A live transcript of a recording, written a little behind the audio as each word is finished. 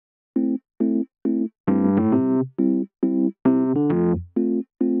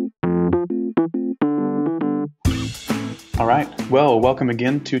right, well, welcome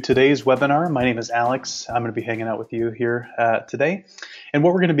again to today's webinar. My name is Alex. I'm going to be hanging out with you here today. And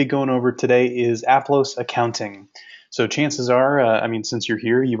what we're going to be going over today is Aplos Accounting. So chances are, since you're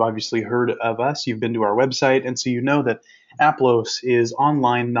here, you've obviously heard of us, you've been to our website, and so you know that Aplos is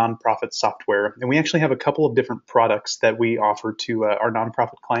online nonprofit software. And we actually have a couple of different products that we offer to our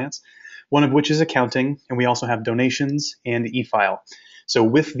nonprofit clients, one of which is accounting, and we also have donations and e-file. So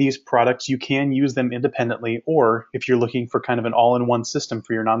with these products, you can use them independently, or if you're looking for kind of an all-in-one system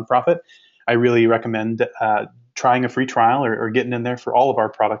for your nonprofit, I really recommend trying a free trial or getting in there for all of our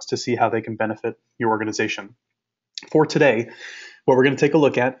products to see how they can benefit your organization. For today, what we're going to take a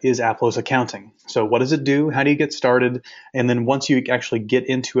look at is Aplos Accounting. So what does it do? How do you get started? And then once you actually get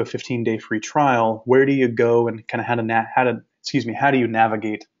into a 15-day free trial, where do you go and kind of how do you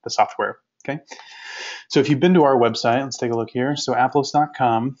navigate the software? Okay. So if you've been to our website, let's take a look here. So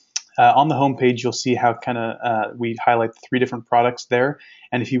aplos.com, on the homepage, you'll see how we highlight 3 different products there.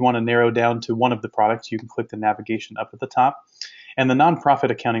 And if you want to narrow down to one of the products, you can click the navigation up at the top. And the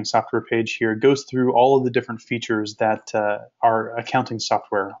nonprofit accounting software page here goes through all of the different features that our accounting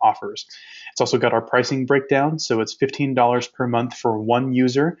software offers. It's also got our pricing breakdown. So it's $15 per month for one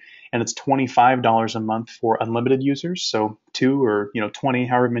user, and it's $25 a month for unlimited users. So 2 or 20,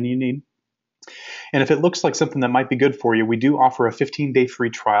 however many you need. And if it looks like something that might be good for you, we do offer a 15-day free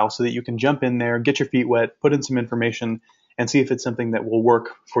trial so that you can jump in there, get your feet wet, put in some information, and see if it's something that will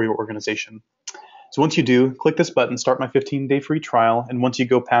work for your organization. So once you do, click this button, start my 15-day free trial, and once you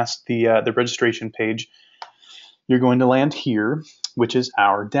go past the registration page, you're going to land here, which is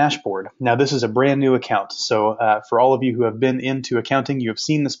our dashboard. Now this is a brand new account, so for all of you who have been into accounting, you have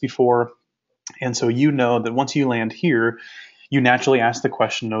seen this before, and so you know that once you land here, you naturally ask the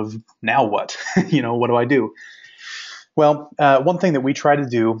question of, now what? What do I do? Well, one thing that we try to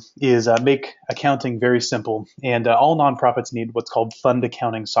do is make accounting very simple, and all nonprofits need what's called fund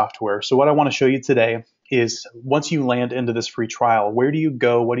accounting software. So what I want to show you today is once you land into this free trial, where do you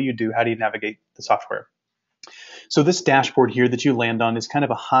go? What do you do? How do you navigate the software? So this dashboard here that you land on is kind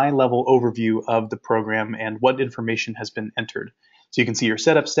of a high-level overview of the program and what information has been entered. So you can see your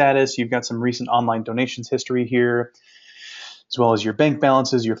setup status. You've got some recent online donations history here, as well as your bank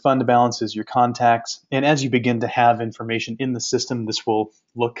balances, your fund balances, your contacts. And as you begin to have information in the system, this will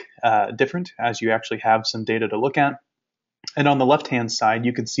look different as you actually have some data to look at. And on the left-hand side,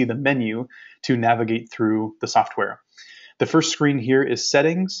 you can see the menu to navigate through the software. The first screen here is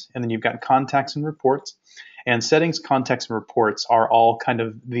settings, and then you've got contacts and reports. And settings, contacts, and reports are all kind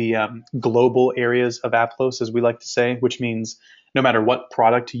of the global areas of Aplos, as we like to say, which means no matter what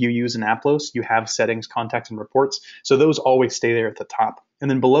product you use in Aplos, you have settings, contacts, and reports. So those always stay there at the top. And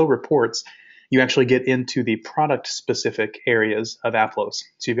then below reports, you actually get into the product-specific areas of Aplos.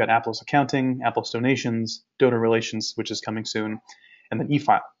 So you've got Aplos Accounting, Aplos Donations, Donor Relations, which is coming soon, and then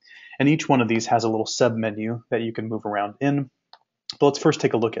e-file. And each one of these has a little sub-menu that you can move around in. But let's first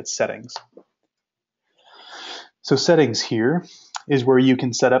take a look at settings. So settings here is where you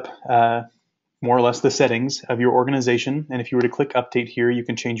can set up more or less the settings of your organization. And if you were to click update here, you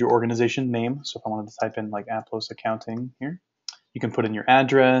can change your organization name. So if I wanted to type in like Aplos Accounting here, you can put in your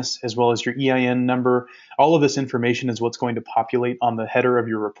address as well as your EIN number. All of this information is what's going to populate on the header of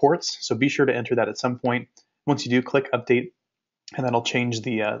your reports. So be sure to enter that at some point. Once you do, click update, and that'll change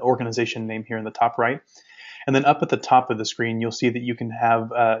the organization name here in the top right. And then up at the top of the screen, you'll see that you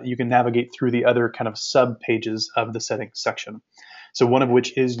can navigate through the other kind of sub pages of the settings section. So one of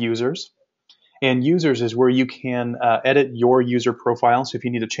which is users. And users is where you can edit your user profile. So if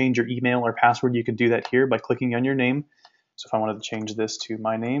you need to change your email or password, you can do that here by clicking on your name. So if I wanted to change this to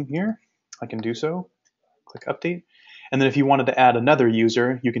my name here, I can do so. Click update. And then if you wanted to add another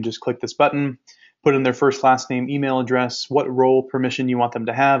user, you can just click this button, put in their first, last name, email address, what role permission you want them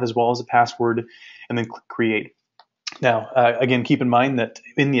to have, as well as a password, and then click create. Now, again, keep in mind that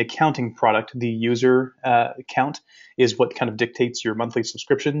in the accounting product, the user count is what kind of dictates your monthly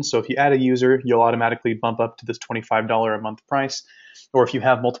subscription. So if you add a user, you'll automatically bump up to this $25 a month price. Or if you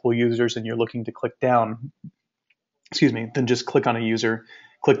have multiple users and you're looking to click down, then just click on a user,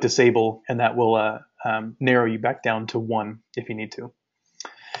 click disable, and that will narrow you back down to 1 if you need to.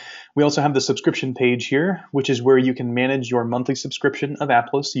 We also have the subscription page here, which is where you can manage your monthly subscription of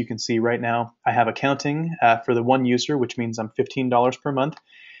Aplos. So you can see right now I have accounting for the one user, which means I'm $15 per month.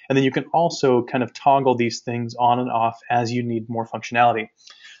 And then you can also kind of toggle these things on and off as you need more functionality.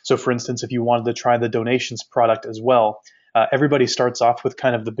 So for instance, if you wanted to try the donations product as well, everybody starts off with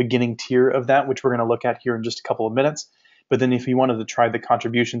kind of the beginning tier of that, which we're going to look at here in just a couple of minutes. But then if you wanted to try the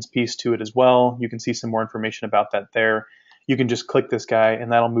contributions piece to it as well, you can see some more information about that there. You can just click this guy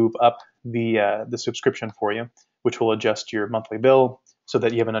and that'll move up the subscription for you. which will adjust your monthly bill so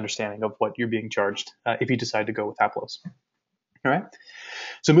that you have an understanding of what you're being charged if you decide to go with Aplos. All right.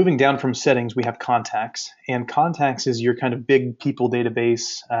 So moving down from settings, we have contacts, and contacts is your kind of big people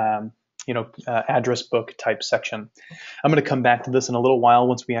database, address book type section. I'm going to come back to this in a little while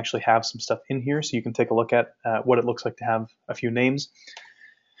once we actually have some stuff in here, so you can take a look at what it looks like to have a few names.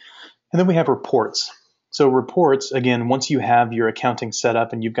 And then we have reports. So reports, again, once you have your accounting set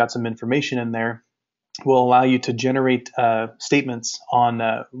up and you've got some information in there, will allow you to generate statements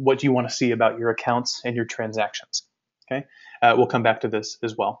on what you want to see about your accounts and your transactions. Okay, we'll come back to this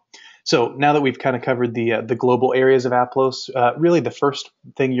as well. So now that we've kind of covered the global areas of Aplos, really the first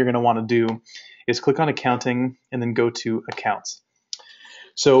thing you're going to want to do is click on accounting and then go to accounts.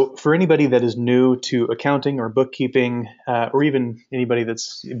 So for anybody that is new to accounting or bookkeeping, or even anybody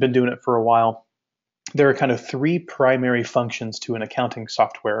that's been doing it for a while, there are kind of three primary functions to an accounting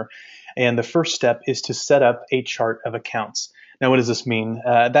software. And the first step is to set up a chart of accounts. Now, what does this mean?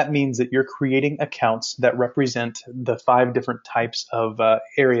 That means that you're creating accounts that represent the 5 different types of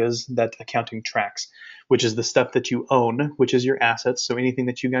areas that accounting tracks, which is the stuff that you own, which is your assets, so anything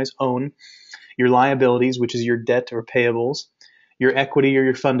that you guys own, your liabilities, which is your debt or payables, your equity or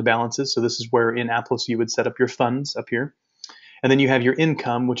your fund balances, so this is where in Aplos you would set up your funds up here, and then you have your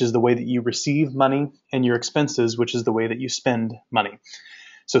income, which is the way that you receive money, and your expenses, which is the way that you spend money.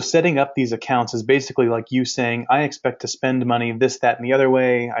 So setting up these accounts is basically like you saying, I expect to spend money this, that, and the other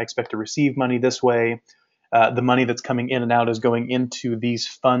way. I expect to receive money this way. The money that's coming in and out is going into these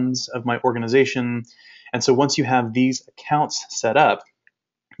funds of my organization. And so once you have these accounts set up,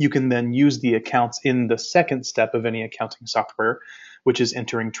 you can then use the accounts in the second step of any accounting software, which is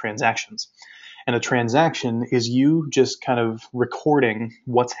entering transactions. And a transaction is you just kind of recording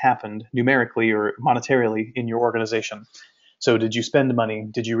what's happened numerically or monetarily in your organization. So did you spend money?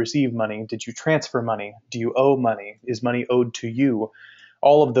 Did you receive money? Did you transfer money? Do you owe money? Is money owed to you?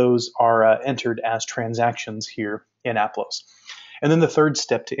 All of those are entered as transactions here in Aplos. And then the third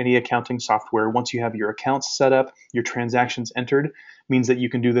step to any accounting software, once you have your accounts set up, your transactions entered, means that you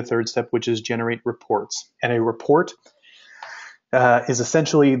can do the third step, which is generate reports. And a report is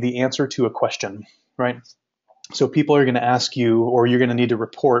essentially the answer to a question, right? So people are going to ask you, or you're going to need to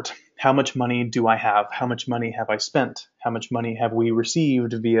report, how much money do I have? How much money have I spent? How much money have we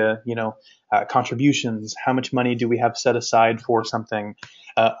received via, contributions? How much money do we have set aside for something?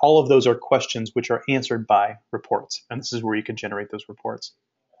 All of those are questions which are answered by reports, and this is where you can generate those reports.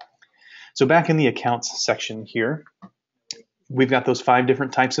 So back in the accounts section here, we've got those 5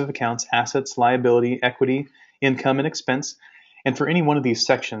 different types of accounts: assets, liability, equity, income, and expense. And for any one of these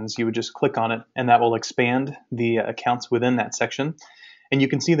sections, you would just click on it, and that will expand the accounts within that section. And you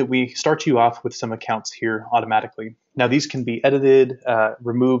can see that we start you off with some accounts here automatically. Now, these can be edited,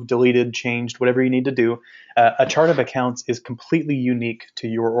 removed, deleted, changed, whatever you need to do. A chart of accounts is completely unique to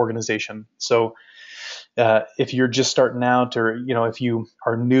your organization. So if you're just starting out, or if you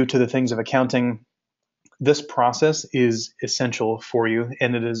are new to the things of accounting, this process is essential for you,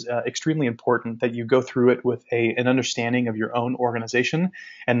 and it is extremely important that you go through it with an understanding of your own organization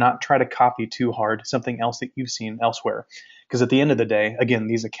and not try to copy too hard something else that you've seen elsewhere. Because at the end of the day, again,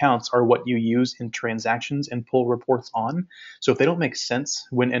 these accounts are what you use in transactions and pull reports on. So if they don't make sense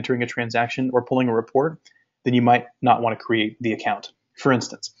when entering a transaction or pulling a report, then you might not want to create the account. For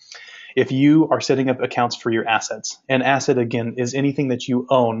instance, if you are setting up accounts for your assets, an asset, again, is anything that you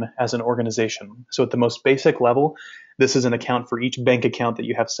own as an organization. So at the most basic level, this is an account for each bank account that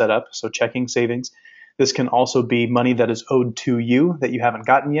you have set up, so checking, savings. This can also be money that is owed to you that you haven't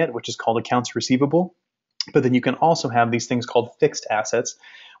gotten yet, which is called accounts receivable. But then you can also have these things called fixed assets,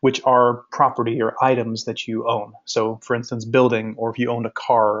 which are property or items that you own. So for instance, building, or if you owned a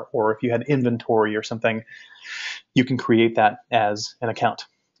car, or if you had inventory or something, you can create that as an account.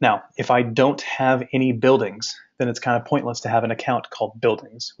 Now, if I don't have any buildings, then it's kind of pointless to have an account called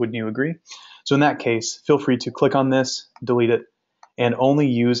buildings. Wouldn't you agree? So in that case, feel free to click on this, delete it, and only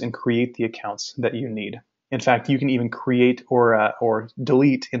use and create the accounts that you need. In fact, you can even create or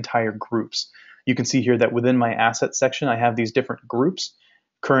delete entire groups. You can see here that within my assets section, I have these different groups: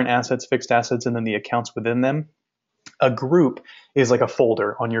 current assets, fixed assets, and then the accounts within them. A group is like a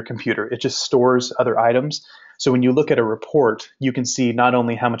folder on your computer. It just stores other items. So when you look at a report, you can see not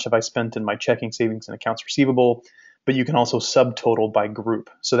only how much have I spent in my checking, savings, and accounts receivable, but you can also subtotal by group.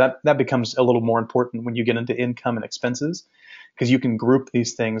 So that becomes a little more important when you get into income and expenses, because you can group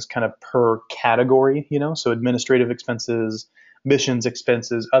these things kind of per category, so administrative expenses, missions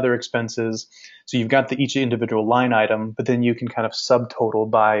expenses, other expenses. So you've got each individual line item, but then you can kind of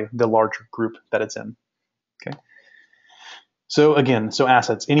subtotal by the larger group that it's in. Okay. So again, so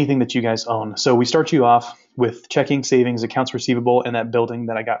assets, anything that you guys own. So we start you off with checking, savings, accounts receivable, and that building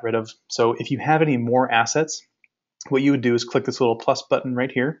that I got rid of. So if you have any more assets, what you would do is click this little plus button right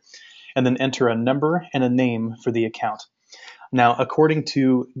here and then enter a number and a name for the account. Now, according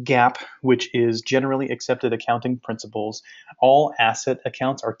to GAAP, which is generally accepted accounting principles, all asset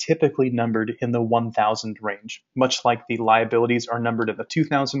accounts are typically numbered in the 1,000 range, much like the liabilities are numbered in the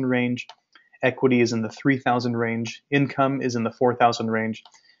 2,000 range, equity is in the 3,000 range, income is in the 4,000 range,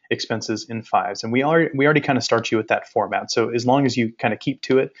 expenses in fives. And we already kind of start you with that format. So as long as you kind of keep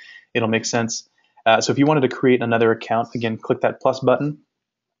to it, it'll make sense. So if you wanted to create another account, again, click that plus button,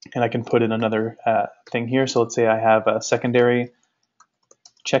 and I can put in another thing here. So let's say I have a secondary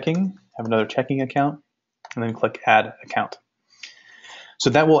checking, have another checking account, and then click add account. So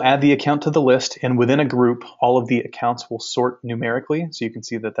that will add the account to the list, and within a group, all of the accounts will sort numerically. So you can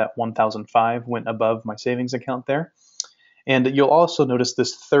see that that 1005 went above my savings account there. And you'll also notice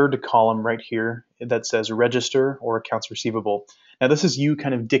this third column right here that says register or accounts receivable. Now this is you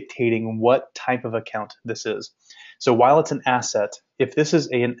kind of dictating what type of account this is. So while it's an asset, if this is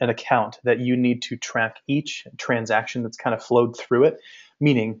an account that you need to track each transaction that's kind of flowed through it,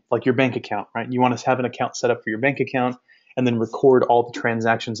 meaning like your bank account, right? You want to have an account set up for your bank account and then record all the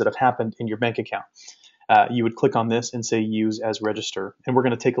transactions that have happened in your bank account. You would click on this and say use as register. And we're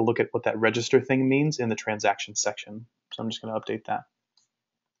going to take a look at what that register thing means in the transactions section. So I'm just going to update that.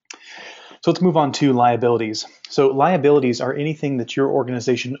 So let's move on to liabilities. So liabilities are anything that your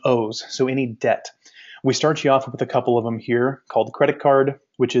organization owes, so any debt. We start you off with a couple of them here called credit card,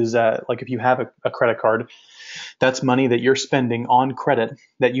 which is like if you have a credit card, that's money that you're spending on credit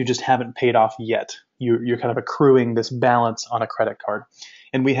that you just haven't paid off yet. You're kind of accruing this balance on a credit card.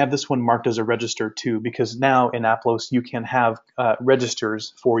 And we have this one marked as a register too, because now in Aplos you can have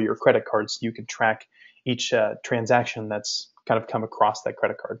registers for your credit cards. You can track each transaction that's kind of come across that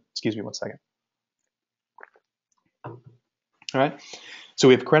credit card. Excuse me one second. All right. So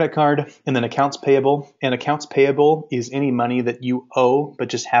we have credit card and then accounts payable. And accounts payable is any money that you owe but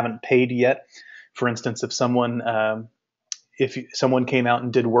just haven't paid yet. For instance, if someone came out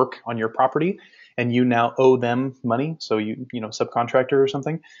and did work on your property and you now owe them money, so you subcontractor or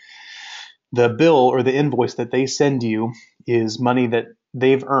something, the bill or the invoice that they send you is money that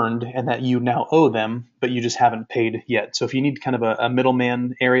they've earned and that you now owe them, but you just haven't paid yet. So if you need kind of a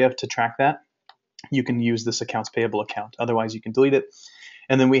middleman area to track that, you can use this accounts payable account. Otherwise, you can delete it.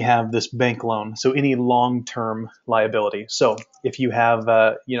 And then we have this bank loan, so any long-term liability. So if you have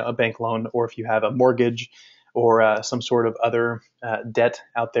a bank loan, or if you have a mortgage, or some sort of other debt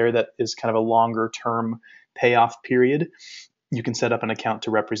out there that is kind of a longer-term payoff period, you can set up an account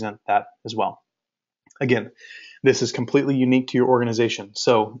to represent that as well. Again, this is completely unique to your organization.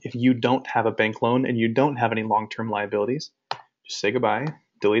 So if you don't have a bank loan and you don't have any long-term liabilities, just say goodbye,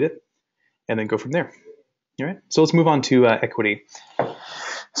 delete it, and then go from there. All right. So let's move on to equity.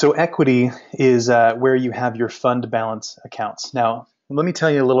 So equity is where you have your fund balance accounts. Now, let me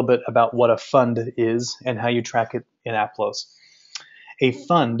tell you a little bit about what a fund is and how you track it in Aplos. A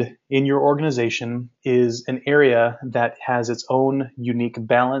fund in your organization is an area that has its own unique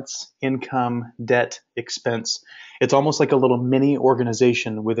balance, income, debt, expense. It's almost like a little mini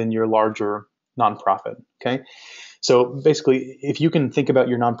organization within your larger nonprofit. Okay. So basically, if you can think about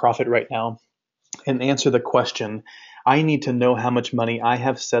your nonprofit right now and answer the question, I need to know how much money I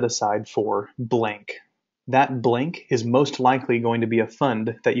have set aside for blank. That blank is most likely going to be a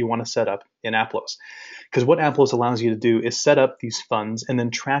fund that you want to set up in Aplos. Because what Aplos allows you to do is set up these funds and then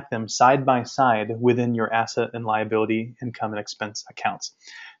track them side by side within your asset and liability, income and expense accounts.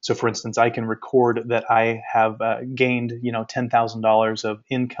 So for instance, I can record that I have gained $10,000 of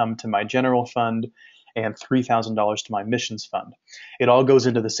income to my general fund and $3,000 to my missions fund. It all goes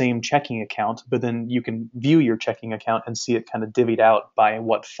into the same checking account, but then you can view your checking account and see it kind of divvied out by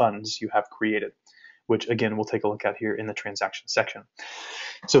what funds you have created, which again, we'll take a look at here in the transaction section.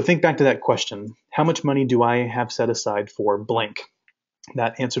 So think back to that question. How much money do I have set aside for blank?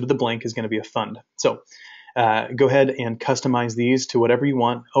 That answer to the blank is going to be a fund. So go ahead and customize these to whatever you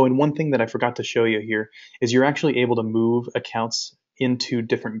want. Oh, and one thing that I forgot to show you here is you're actually able to move accounts into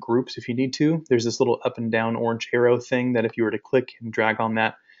different groups if you need to. There's this little up and down orange arrow thing that if you were to click and drag on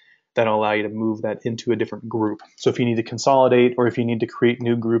that, that'll allow you to move that into a different group. So if you need to consolidate or if you need to create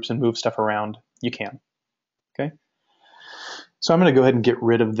new groups and move stuff around, you can. Okay. So I'm going to go ahead and get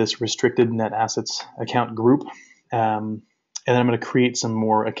rid of this restricted net assets account group. And then I'm going to create some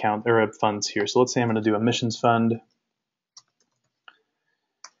more funds here. So let's say I'm going to do a missions fund.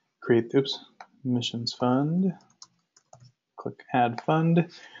 Missions fund. Click add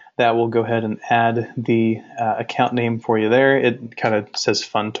fund. that will go ahead and add the account name for you there. It kind of says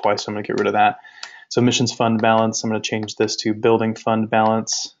fund twice, so I'm going to get rid of that. So missions fund balance, I'm going to change this to building fund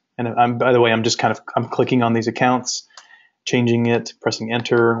balance. And by the way, I'm clicking on these accounts, changing it, pressing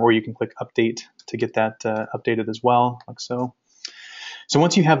enter, or you can click update to get that updated as well, like so. So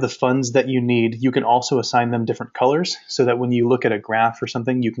once you have the funds that you need, you can also assign them different colors so that when you look at a graph or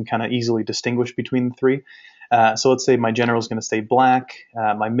something, you can kind of easily distinguish between the three. So let's say my general is going to stay black.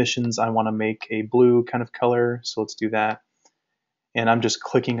 My missions, I want to make a blue kind of color. So let's do that. And I'm just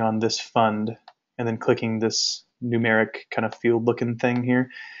clicking on this fund and then clicking this numeric kind of field looking thing here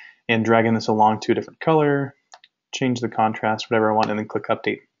and dragging this along to a different color, change the contrast, whatever I want, and then click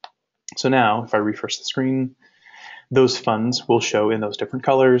update. So now if I refresh the screen, those funds will show in those different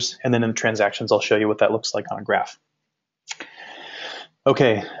colors, and then in the transactions, I'll show you what that looks like on a graph.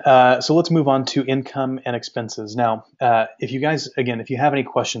 Okay, so let's move on to income and expenses. Now, if you guys, again, if you have any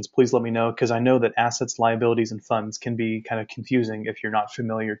questions, please let me know, because I know that assets, liabilities, and funds can be kind of confusing if you're not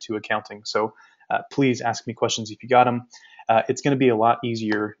familiar to accounting. So please ask me questions if you got them. It's going to be a lot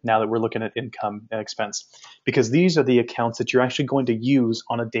easier now that we're looking at income and expense, because these are the accounts that you're actually going to use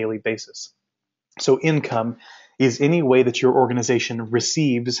on a daily basis. So income is any way that your organization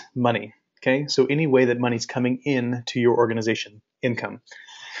receives money. Okay, so any way that money's coming in to your organization, income.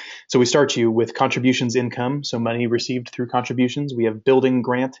 So we start you with contributions income, so money received through contributions. We have building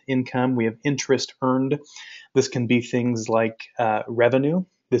grant income. We have interest earned. This can be things like revenue.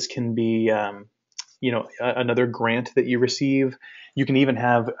 This can be another grant that you receive. You can even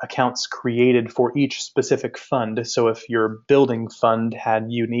have accounts created for each specific fund. So if your building fund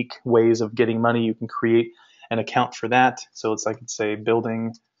had unique ways of getting money, you can create an account for that. So it's like, let's say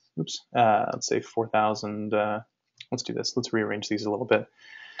building, let's say 4,000. Let's do this. Let's rearrange these a little bit.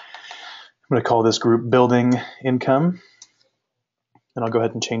 I'm going to call this group building income. And I'll go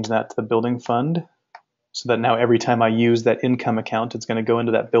ahead and change that to the building fund so that now every time I use that income account, it's going to go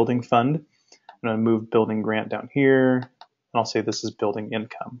into that building fund. I'm going to move building grant down here, and I'll say this is building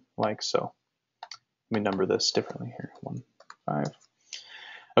income, like so. Let me number this differently here, 1, 5.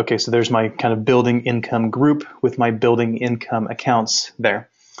 Okay, so there's my kind of building income group with my building income accounts there.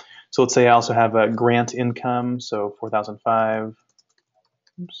 So let's say I also have a grant income, so 4,005.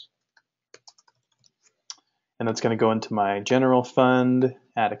 Oops. And that's going to go into my general fund,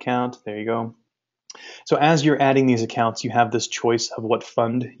 add account, there you go. So as you're adding these accounts, you have this choice of what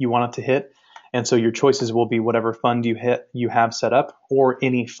fund you want it to hit. And so your choices will be whatever fund you have set up, or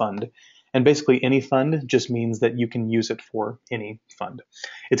any fund. And basically any fund just means that you can use it for any fund.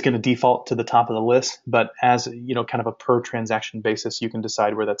 It's going to default to the top of the list, but as kind of a per transaction basis, you can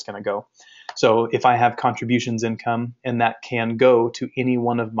decide where that's going to go. So if I have contributions income and that can go to any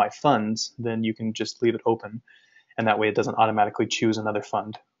one of my funds, then you can just leave it open. And that way it doesn't automatically choose another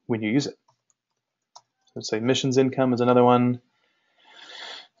fund when you use it. So let's say missions income is another one.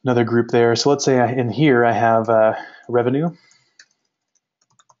 Another group there. So let's say in here I have revenue,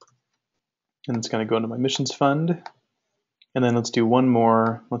 and it's going to go into my missions fund. And then let's do one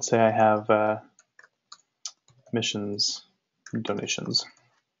more. Let's say I have missions donations.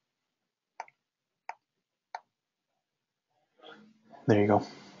 There you go.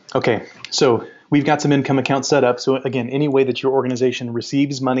 Okay, so we've got some income accounts set up. So again, any way that your organization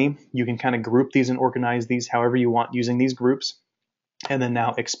receives money, you can kind of group these and organize these however you want using these groups. And then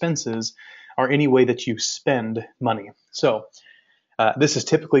now expenses are any way that you spend money. So this is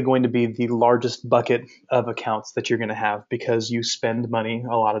typically going to be the largest bucket of accounts that you're going to have because you spend money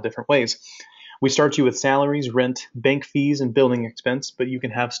a lot of different ways. We start you with salaries, rent, bank fees, and building expense, but you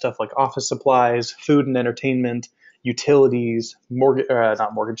can have stuff like office supplies, food and entertainment, utilities, we've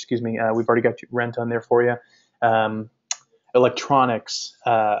already got rent on there for you. Electronics,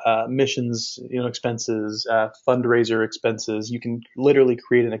 missions, expenses, fundraiser expenses. You can literally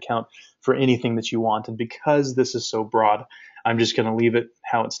create an account for anything that you want. And because this is so broad, I'm just going to leave it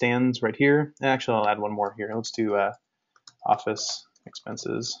how it stands right here. Actually, I'll add one more here. Let's do office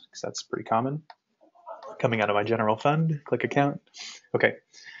expenses, because that's pretty common. Coming out of my general fund, click account. Okay,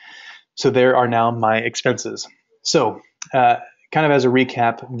 so there are now my expenses. So kind of as a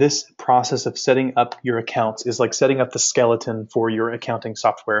recap, this process of setting up your accounts is like setting up the skeleton for your accounting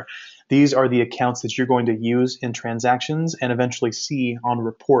software. These are the accounts that you're going to use in transactions and eventually see on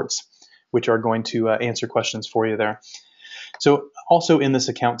reports, which are going to answer questions for you there. So also in this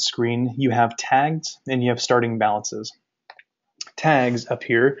account screen, you have tags and you have starting balances. Tags up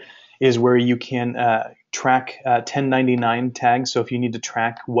here is where you can track 1099 tags. So if you need to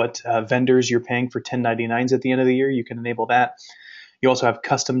track what vendors you're paying for 1099s at the end of the year, you can enable that. You also have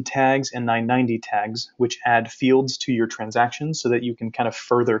custom tags and 990 tags, which add fields to your transaction so that you can kind of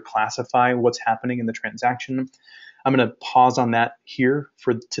further classify what's happening in the transaction. I'm going to pause on that here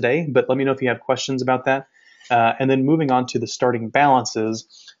for today, but let me know if you have questions about that. And then moving on to the starting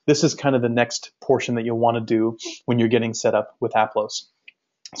balances, this is kind of the next portion that you'll want to do when you're getting set up with Aplos.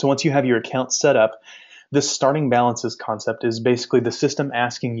 So once you have your account set up, this starting balances concept is basically the system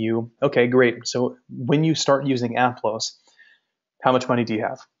asking you, okay, great. So when you start using Aplos, how much money do you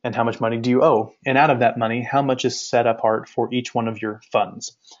have? And how much money do you owe? And out of that money, how much is set apart for each one of your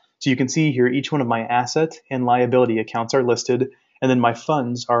funds? So you can see here, each one of my asset and liability accounts are listed, and then my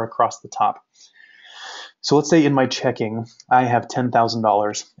funds are across the top. So let's say in my checking, I have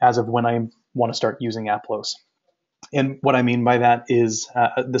 $10,000 as of when I want to start using Aplos. And what I mean by that is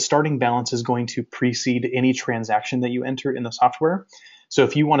the starting balance is going to precede any transaction that you enter in the software. So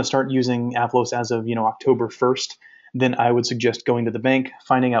if you want to start using Aplos as of October 1st, then I would suggest going to the bank,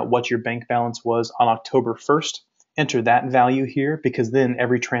 finding out what your bank balance was on October 1st, enter that value here, because then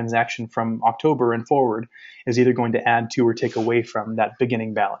every transaction from October and forward is either going to add to or take away from that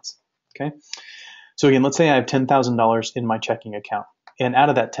beginning balance. Okay. So again, let's say I have $10,000 in my checking account, and out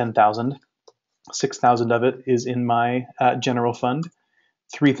of that 10,000, 6,000 of it is in my general fund,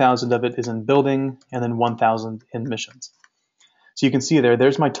 3,000 of it is in building, and then 1,000 in missions. So you can see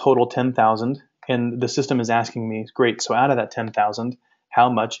there's my total 10,000, and the system is asking me, great, so out of that 10,000, how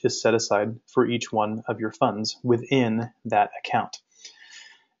much is set aside for each one of your funds within that account?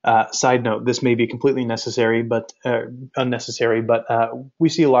 Side note, this may be completely necessary, but unnecessary, but we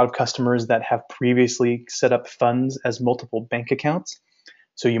see a lot of customers that have previously set up funds as multiple bank accounts.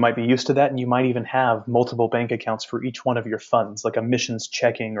 So you might be used to that, and you might even have multiple bank accounts for each one of your funds, like a missions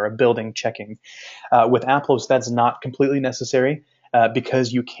checking or a building checking. With Aplos, that's not completely necessary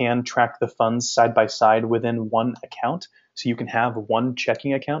because you can track the funds side by side within one account. So you can have one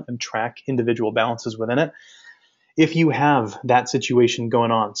checking account and track individual balances within it. If you have that situation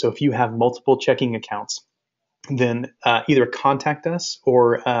going on, so if you have multiple checking accounts, then either contact us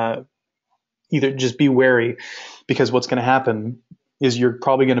or either just be wary, because what's going to happen is you're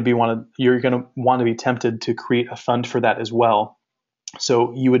probably going to want to be tempted to create a fund for that as well.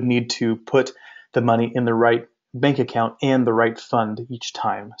 So you would need to put the money in the right bank account and the right fund each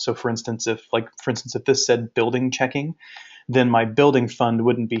time. So for instance, if this said building checking, then my building fund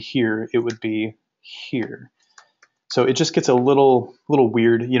wouldn't be here, it would be here. So it just gets a little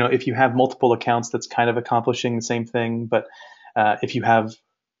weird. If you have multiple accounts, that's kind of accomplishing the same thing. But if you have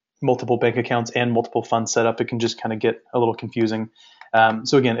multiple bank accounts and multiple funds set up, it can just kind of get a little confusing.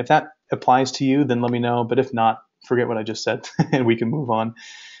 So again, if that applies to you, then let me know. But if not, forget what I just said and we can move on.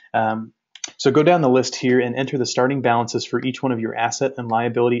 So go down the list here and enter the starting balances for each one of your asset and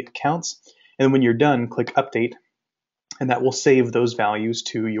liability accounts. And when you're done, click Update, and that will save those values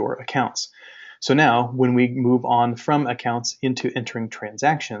to your accounts. So now when we move on from accounts into entering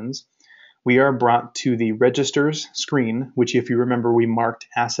transactions, we are brought to the registers screen, which if you remember, we marked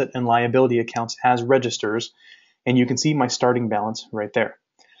asset and liability accounts as registers, and you can see my starting balance right there.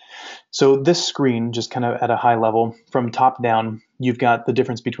 So this screen, just kind of at a high level, from top down, you've got the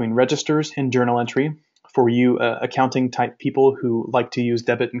difference between registers and journal entry. For you accounting type people who like to use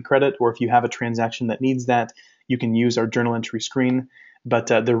debit and credit, or if you have a transaction that needs that, you can use our journal entry screen. But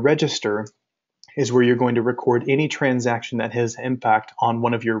the register is where you're going to record any transaction that has impact on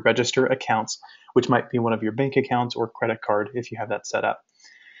one of your register accounts, which might be one of your bank accounts or credit card if you have that set up.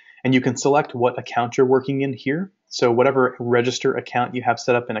 And you can select what account you're working in here. So whatever register account you have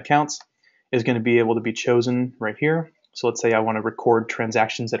set up in accounts is going to be able to be chosen right here. So let's say I want to record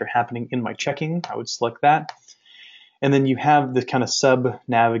transactions that are happening in my checking. I would select that. And then you have the kind of sub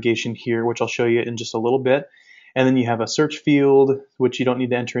navigation here, which I'll show you in just a little bit. And then you have a search field, which you don't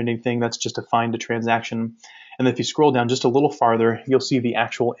need to enter anything. That's just to find a transaction. And then if you scroll down just a little farther, you'll see the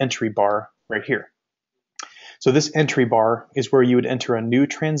actual entry bar right here. So this entry bar is where you would enter a new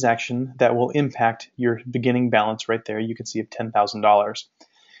transaction that will impact your beginning balance right there. You can see of $10,000.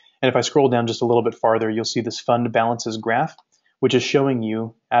 And if I scroll down just a little bit farther, you'll see this fund balances graph, which is showing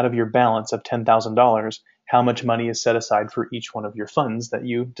you out of your balance of $10,000, how much money is set aside for each one of your funds that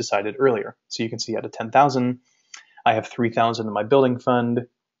you decided earlier. So you can see out of 10,000, I have 3,000 in my building fund,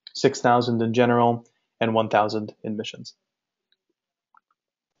 6,000 in general, and 1,000 in missions.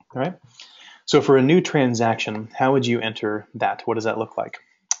 All right. So for a new transaction, how would you enter that? What does that look like?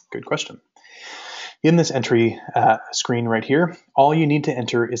 Good question. In this entry screen right here, all you need to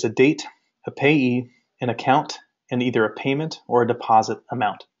enter is a date, a payee, an account, and either a payment or a deposit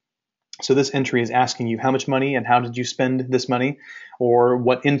amount. So this entry is asking you how much money and how did you spend this money, or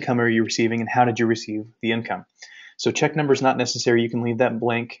what income are you receiving and how did you receive the income. So check number is not necessary. You can leave that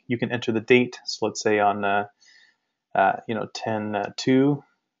blank. You can enter the date. So let's say on 10/2,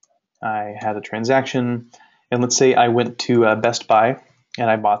 I had a transaction, and let's say I went to Best Buy and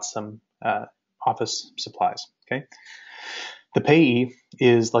I bought some office supplies. Okay. The payee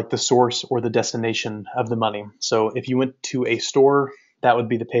is like the source or the destination of the money. So if you went to a store, that would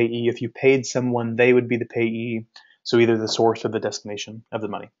be the payee. If you paid someone, they would be the payee. So either the source or the destination of the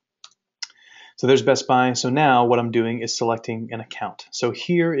money. So there's Best Buy. So now what I'm doing is selecting an account. So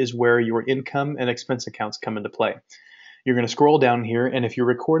here is where your income and expense accounts come into play. You're going to scroll down here, and if you're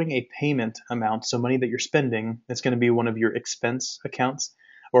recording a payment amount, so money that you're spending, it's going to be one of your expense accounts.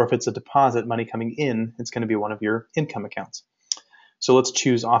 Or if it's a deposit, money coming in, it's going to be one of your income accounts. So let's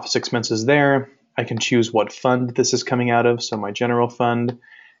choose office expenses there. I can choose what fund this is coming out of, so my general fund.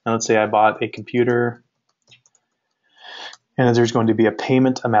 And let's say I bought a computer, and there's going to be a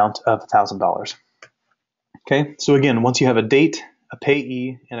payment amount of $1,000. Okay, so again, once you have a date, a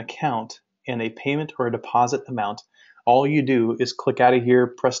payee, an account, and a payment or a deposit amount, all you do is click out of here,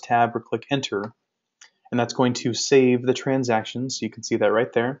 press tab, or click enter, and that's going to save the transaction. So you can see that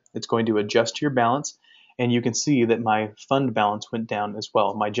right there. It's going to adjust your balance, and you can see that my fund balance went down as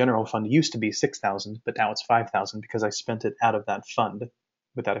well. My general fund used to be $6,000, but now it's $5,000 because I spent it out of that fund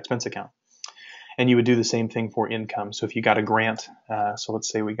with that expense account. And you would do the same thing for income. So if you got a grant, so let's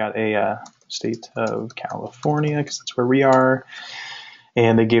say we got a state of California, because that's where we are,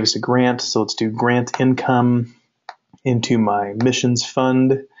 and they gave us a grant. So let's do grant income into my missions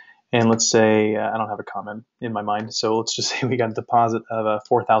fund. And let's say, I don't have a comment in my mind, so let's just say we got a deposit of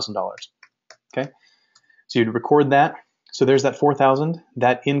 $4,000. Okay, so you'd record that. So there's that 4,000.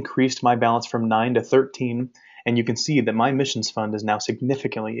 That increased my balance from 9 to 13. And you can see that my missions fund is now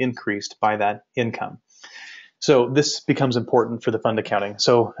significantly increased by that income. So this becomes important for the fund accounting.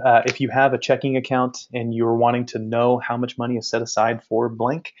 So if you have a checking account and you're wanting to know how much money is set aside for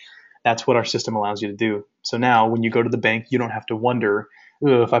blank, that's what our system allows you to do. So now when you go to the bank, you don't have to wonder,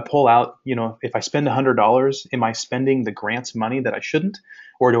 if I pull out, if I spend $100, am I spending the grant's money that I shouldn't?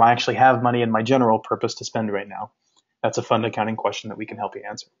 Or do I actually have money in my general purpose to spend right now? That's a fund accounting question that we can help you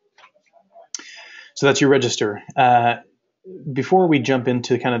answer. So that's your register. Before we jump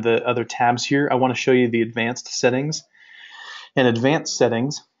into kind of the other tabs here, I want to show you the advanced settings. And advanced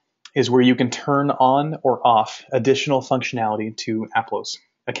settings is where you can turn on or off additional functionality to Aplos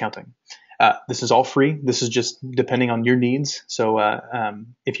Accounting. This is all free. This is just depending on your needs. So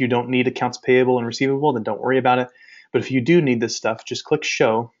if you don't need accounts payable and receivable, then don't worry about it. But if you do need this stuff, just click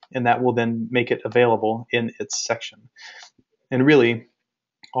show, and that will then make it available in its section. And really,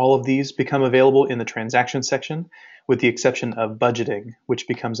 all of these become available in the transactions section, with the exception of budgeting, which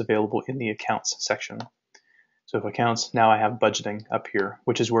becomes available in the accounts section. So if accounts, now I have budgeting up here,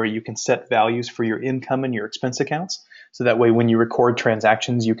 which is where you can set values for your income and your expense accounts. So that way when you record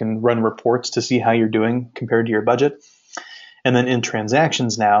transactions, you can run reports to see how you're doing compared to your budget. And then in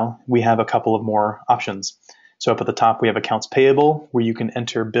transactions now, we have a couple of more options. So up at the top, we have accounts payable, where you can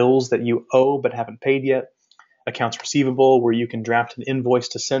enter bills that you owe but haven't paid yet. Accounts receivable, where you can draft an invoice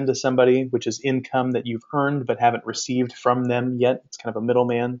to send to somebody, which is income that you've earned but haven't received from them yet. It's kind of a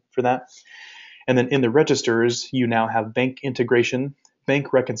middleman for that. And then in the registers, you now have bank integration,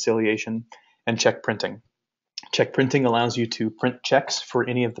 bank reconciliation, and check printing. Check printing allows you to print checks for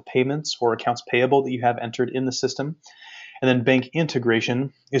any of the payments or accounts payable that you have entered in the system. And then bank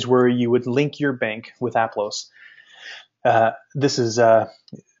integration is where you would link your bank with Aplos. This is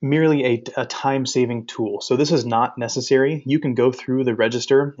merely a time-saving tool. So this is not necessary. You can go through the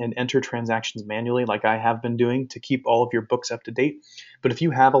register and enter transactions manually like I have been doing to keep all of your books up to date. But if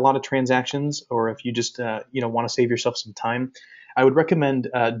you have a lot of transactions, or if you just want to save yourself some time, I would recommend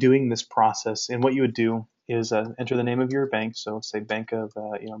doing this process. And what you would do is enter the name of your bank. So let's say Bank of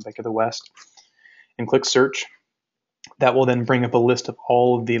the West, and click search. That will then bring up a list of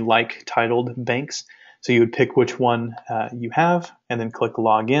all of the like titled banks. So you would pick which one you have, and then click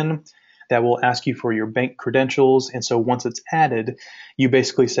login. That will ask you for your bank credentials. And so once it's added, you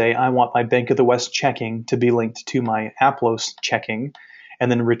basically say, I want my Bank of the West checking to be linked to my Aplos checking, and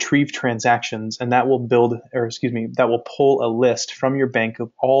then retrieve transactions. And that will that will pull a list from your bank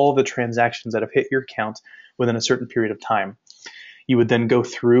of all the transactions that have hit your account within a certain period of time. You would then go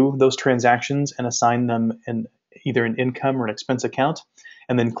through those transactions and assign them either an income or an expense account,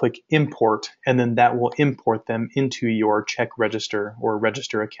 and then click import, and then that will import them into your check register or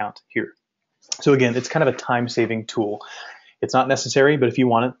register account here. So again, it's kind of a time-saving tool. It's not necessary, but if you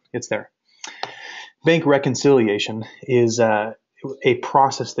want it, it's there. Bank reconciliation is a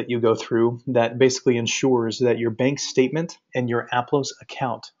process that you go through that basically ensures that your bank statement and your Aplos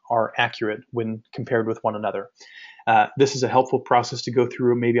account are accurate when compared with one another. This is a helpful process to go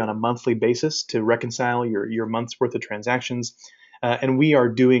through maybe on a monthly basis to reconcile your month's worth of transactions. And we are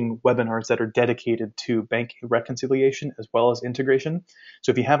doing webinars that are dedicated to bank reconciliation as well as integration.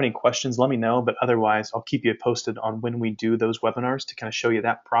 So if you have any questions, let me know. But otherwise, I'll keep you posted on when we do those webinars to kind of show you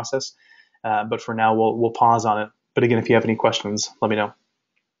that process. But for now, we'll pause on it. But again, if you have any questions, let me know.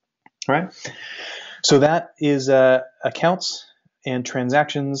 All right. So that is accounts and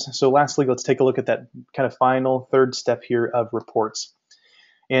transactions. So lastly, let's take a look at that kind of final third step here of reports.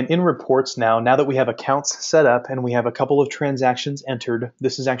 And in reports now that we have accounts set up and we have a couple of transactions entered,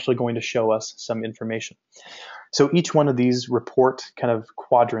 this is actually going to show us some information. So each one of these report kind of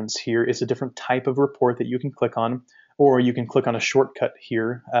quadrants here is a different type of report that you can click on, or you can click on a shortcut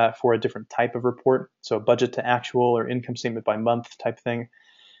here for a different type of report. So budget to actual or income statement by month type thing.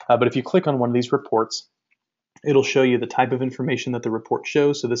 But if you click on one of these reports, it'll show you the type of information that the report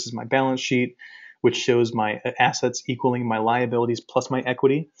shows. So this is my balance sheet, which shows my assets equaling my liabilities plus my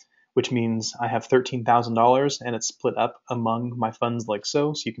equity, which means I have $13,000 and it's split up among my funds like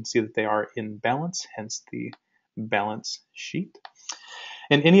so. So you can see that they are in balance, hence the balance sheet.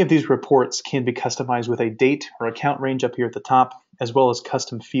 And any of these reports can be customized with a date or account range up here at the top, as well as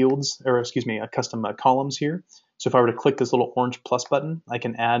custom fields, or excuse me, custom columns here. So if I were to click this little orange plus button, I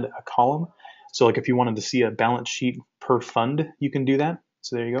can add a column. So like if you wanted to see a balance sheet per fund, you can do that.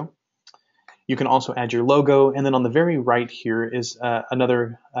 So there you go. You can also add your logo, and then on the very right here is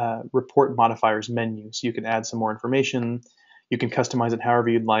another report modifiers menu. So you can add some more information. You can customize it however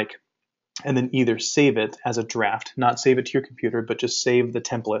you'd like, and then either save it as a draft, not save it to your computer, but just save the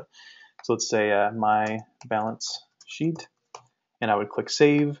template. So let's say my balance sheet, and I would click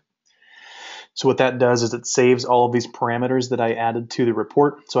save. So what that does is it saves all of these parameters that I added to the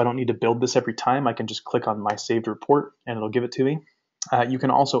report. So I don't need to build this every time. I can just click on my saved report and it'll give it to me. You can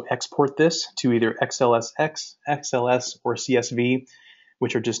also export this to either XLSX, XLS, or CSV,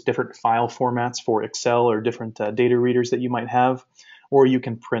 which are just different file formats for Excel or different data readers that you might have, or you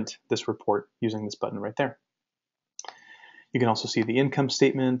can print this report using this button right there. You can also see the income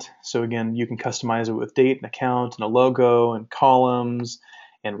statement. So again, you can customize it with date and account and a logo and columns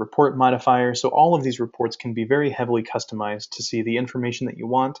and report modifiers. So all of these reports can be very heavily customized to see the information that you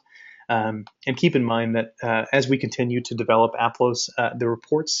want. And keep in mind that as we continue to develop Aplos, the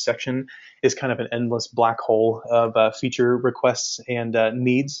reports section is kind of an endless black hole of feature requests and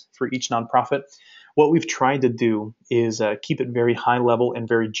needs for each nonprofit. What we've tried to do is keep it very high level and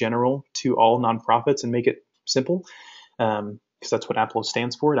very general to all nonprofits and make it simple, because that's what Aplos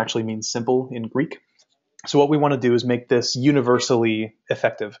stands for. It actually means simple in Greek. So what we want to do is make this universally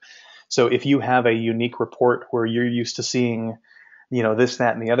effective. So if you have a unique report where you're used to seeing this,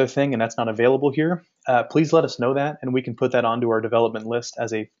 that, and the other thing, and that's not available here, please let us know that, and we can put that onto our development list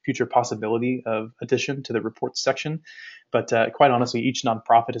as a future possibility of addition to the reports section. But quite honestly, each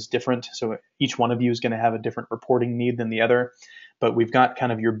nonprofit is different, so each one of you is going to have a different reporting need than the other. But we've got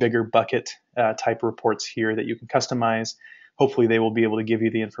kind of your bigger bucket type reports here that you can customize. Hopefully they will be able to give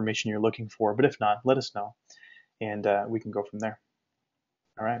you the information you're looking for, but if not, let us know, and we can go from there.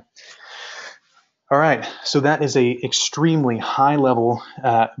 All right. All right, so that is a extremely high-level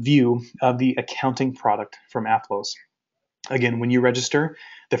view of the accounting product from Aplos. Again, when you register,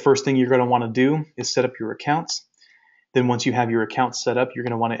 the first thing you're going to want to do is set up your accounts. Then once you have your accounts set up, you're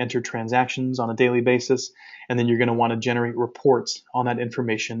going to want to enter transactions on a daily basis, and then you're going to want to generate reports on that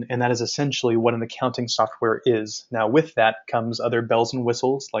information, and that is essentially what an accounting software is. Now, with that comes other bells and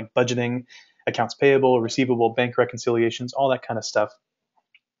whistles like budgeting, accounts payable, receivable, bank reconciliations, all that kind of stuff.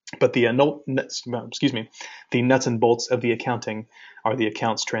 But the nuts and bolts of the accounting are the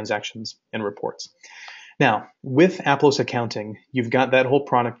accounts, transactions, and reports. Now, with Aplos Accounting, you've got that whole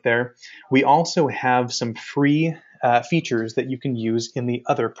product there. We also have some free features that you can use in the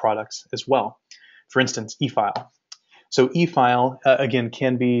other products as well. For instance, eFile. So eFile, again,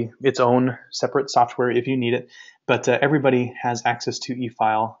 can be its own separate software if you need it, but everybody has access to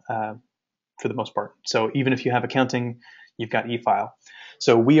eFile for the most part. So even if you have accounting, you've got eFile.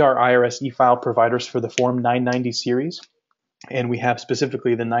 So we are IRS eFile providers for the Form 990 series, and we have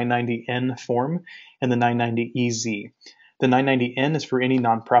specifically the 990N form and the 990EZ. The 990N is for any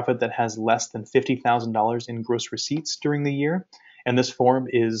nonprofit that has less than $50,000 in gross receipts during the year, and this form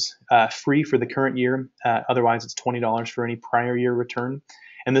is free for the current year. Otherwise, it's $20 for any prior year return,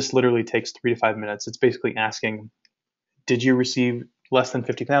 and this literally takes 3 to 5 minutes. It's basically asking, did you receive less than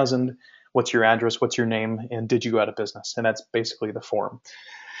 $50,000? What's your address, what's your name, and did you go out of business? And that's basically the form.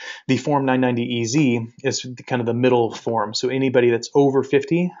 The Form 990EZ is kind of the middle form. So anybody that's over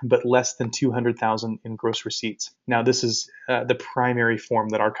 50, but less than 200,000 in gross receipts. Now, this is the primary form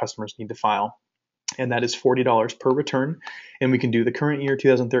that our customers need to file. and that is $40 per return. And we can do the current year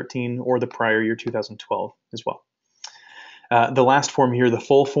 2013 or the prior year 2012 as well. The last form here, the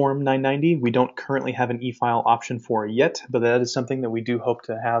full form 990, we don't currently have an e-file option for yet, but that is something that we do hope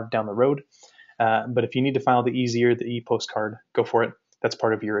to have down the road. But if you need to file the easier, the e-postcard, go for it. That's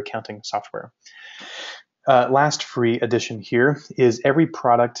part of your accounting software. Last free addition here is every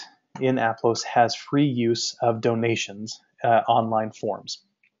product in Aplos has free use of donations online forms.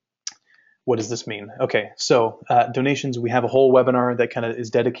 What does this mean? Okay, so donations, we have a whole webinar that kind of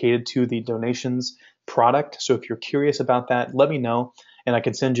is dedicated to the donations product. So if you're curious about that, let me know and I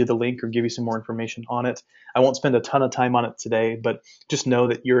can send you the link or give you some more information on it. I won't spend a ton of time on it today, but just know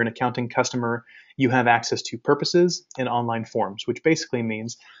that you're an accounting customer. You have access to purposes and online forms, which basically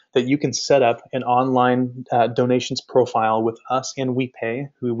means that you can set up an online donations profile with us and WePay,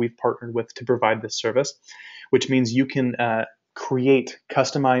 who we've partnered with to provide this service, which means you can create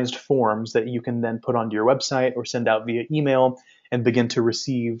customized forms that you can then put onto your website or send out via email and begin to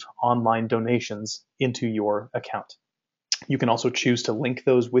receive online donations into your account. You can also choose to link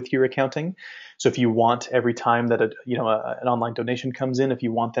those with your accounting. So if you want every time that an online donation comes in, if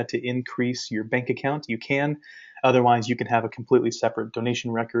you want that to increase your bank account, you can. Otherwise, you can have a completely separate donation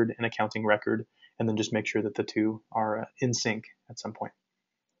record and accounting record, and then just make sure that the two are in sync at some point.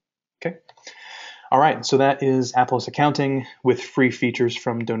 Okay. All right, so that is Aplos Accounting with free features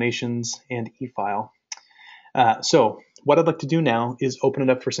from donations and e-file. So what I'd like to do now is open it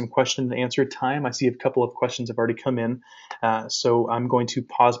up for some question and answer time. I see a couple of questions have already come in, so I'm going to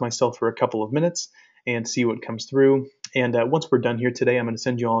pause myself for a couple of minutes and see what comes through. And once we're done here today, I'm going to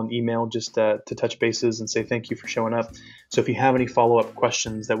send you all an email just to touch bases and say thank you for showing up. So if you have any follow-up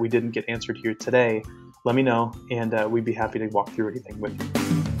questions that we didn't get answered here today, let me know, and we'd be happy to walk through anything with you.